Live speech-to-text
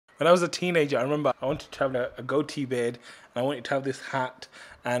When I was a teenager, I remember I wanted to have a goatee beard, and I wanted to have this hat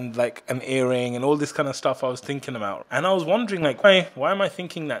and like an earring and all this kind of stuff I was thinking about. And I was wondering like, why am I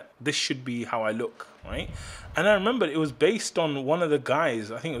thinking that this should be how I look, right? And I remember it was based on one of the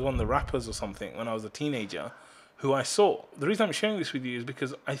guys, I think it was one of the rappers or something, when I was a teenager, who I saw. The reason I'm sharing this with you is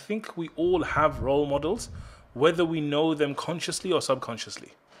because I think we all have role models, whether we know them consciously or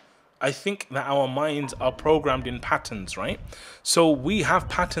subconsciously. I think that our minds are programmed in patterns, right? So we have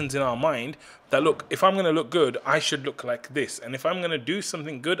patterns in our mind that, look, if I'm going to look good, I should look like this. And if I'm going to do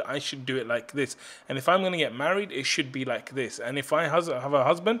something good, I should do it like this. And if I'm going to get married, it should be like this. And if I have a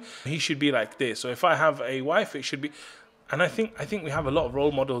husband, he should be like this. Or if I have a wife, it should be... And I think we have a lot of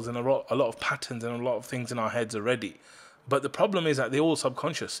role models and a lot of patterns and a lot of things in our heads already. But the problem is that they're all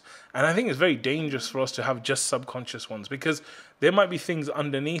subconscious. And I think it's very dangerous for us to have just subconscious ones, because there might be things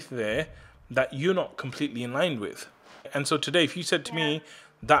underneath there that you're not completely in line with. And so today, if you said to me,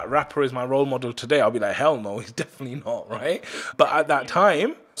 that rapper is my role model today, I'll be like, hell no, he's definitely not, right? But at that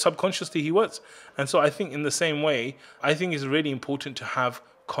time, subconsciously he was. And so I think in the same way, I think it's really important to have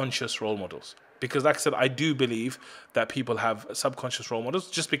conscious role models. Because like I said, I do believe that people have subconscious role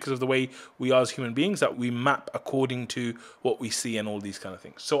models just because of the way we are as human beings, that we map according to what we see and all these kind of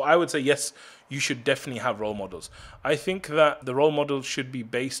things. So I would say, yes, you should definitely have role models. I think that the role models should be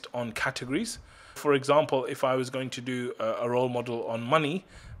based on categories. For example, if I was going to do a role model on money,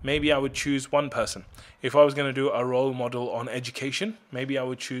 maybe I would choose one person. If I was going to do a role model on education, maybe I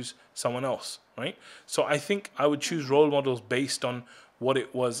would choose someone else, right? So I think I would choose role models based on what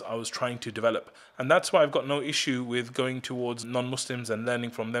it was I was trying to develop. And that's why I've got no issue with going towards non-Muslims and learning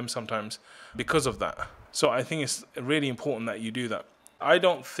from them sometimes because of that. So I think it's really important that you do that. I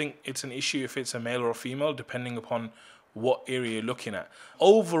don't think it's an issue if it's a male or a female, depending upon what area you're looking at.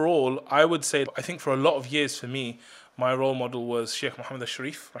 Overall, I would say, I think for a lot of years for me, my role model was Sheikh Mohammad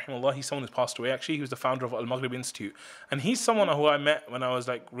al-Sharif, rahimahullah. He's someone who's passed away, actually. He was the founder of Al-Maghrib Institute. And he's someone who I met when I was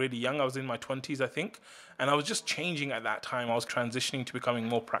like really young. I was in my 20s, I think. And I was just changing at that time. I was transitioning to becoming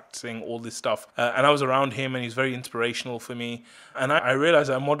more practicing, all this stuff. And I was around him, and he's very inspirational for me. And I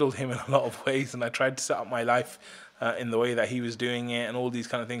realized I modeled him in a lot of ways, and I tried to set up my life in the way that he was doing it and all these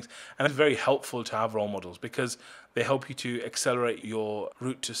kind of things. And it's very helpful to have role models because they help you to accelerate your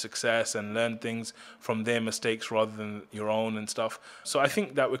route to success and learn things from their mistakes rather than your own and stuff. So I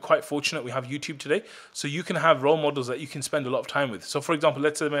think that we're quite fortunate we have YouTube today. So you can have role models that you can spend a lot of time with. So for example,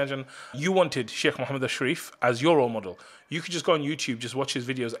 let's imagine you wanted Sheikh Mohammad al-Sharif as your role model. You could just go on YouTube, just watch his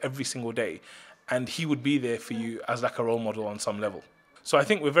videos every single day, and he would be there for you as like a role model on some level. So I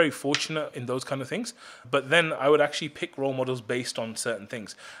think we're very fortunate in those kind of things. But then I would actually pick role models based on certain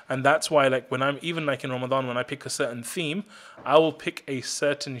things. And that's why, like, when I'm even like in Ramadan, when I pick a certain theme, I will pick a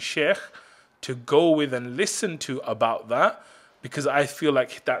certain sheikh to go with and listen to about that, because I feel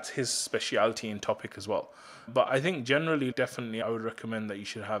like that's his speciality and topic as well. But I think generally, definitely, I would recommend that you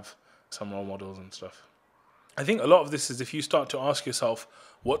should have some role models and stuff. I think a lot of this is if you start to ask yourself,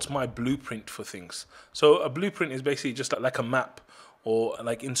 what's my blueprint for things? So a blueprint is basically just like a map, or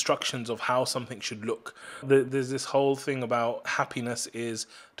like instructions of how something should look. There's this whole thing about happiness is,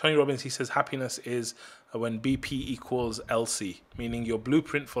 Tony Robbins, he says happiness is when BP equals LC, meaning your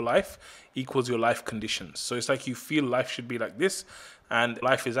blueprint for life equals your life conditions. So it's like you feel life should be like this, and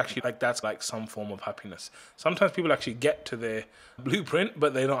life is actually like that's like some form of happiness. Sometimes people actually get to their blueprint,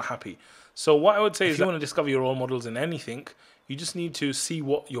 but they're not happy. So what I would say is, if you want to discover your role models in anything, you just need to see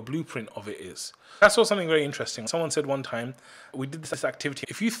what your blueprint of it is. I saw something very interesting. Someone said one time, we did this activity.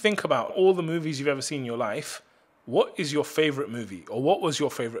 If you think about all the movies you've ever seen in your life, what is your favorite movie? Or what was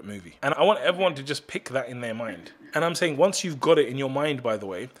your favorite movie? And I want everyone to just pick that in their mind. And I'm saying once you've got it in your mind, by the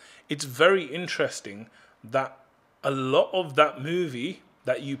way, it's very interesting that a lot of that movie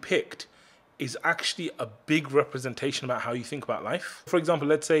that you picked is actually a big representation about how you think about life. For example,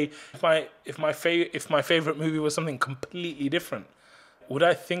 let's say if my favorite movie was something completely different, would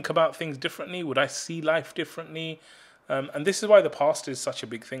I think about things differently? Would I see life differently? And this is why the past is such a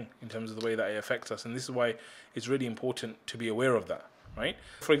big thing in terms of the way that it affects us. And this is why it's really important to be aware of that, right?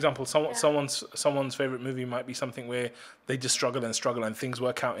 For example, someone's favorite movie might be something where they just struggle and things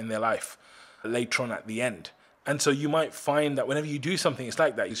work out in their life later on at the end. And so you might find that whenever you do something, it's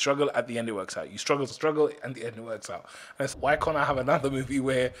like that. You struggle, at the end it works out. You struggle, and at the end it works out. And it's, why can't I have another movie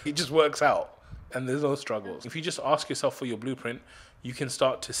where it just works out and there's no struggles? If you just ask yourself for your blueprint, you can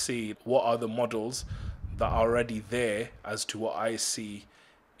start to see what are the models that are already there as to what I see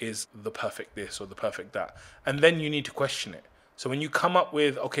is the perfect this or the perfect that. And then you need to question it. So when you come up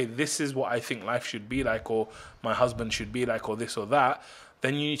with, okay, this is what I think life should be like, or my husband should be like, or this or that,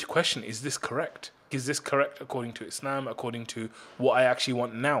 then you need to question, is this correct? is this correct according to Islam, according to what I actually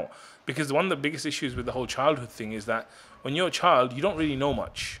want now? Because one of the biggest issues with the whole childhood thing is that when you're a child, you don't really know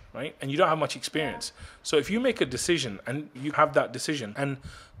much, right? And you don't have much experience. So if you make a decision and you have that decision, and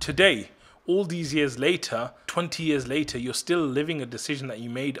today, all these years later, 20 years later, you're still living a decision that you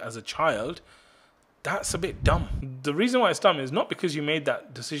made as a child, that's a bit dumb. The reason why it's dumb is not because you made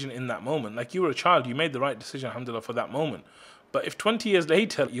that decision in that moment. Like, you were a child, you made the right decision, alhamdulillah, for that moment. But if 20 years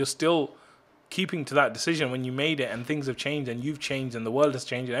later, you're still keeping to that decision when you made it, and things have changed and you've changed and the world has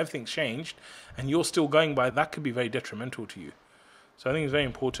changed and everything's changed, and you're still going by, that could be very detrimental to you. So I think it's very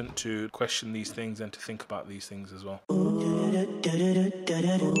important to question these things and to think about these things as well.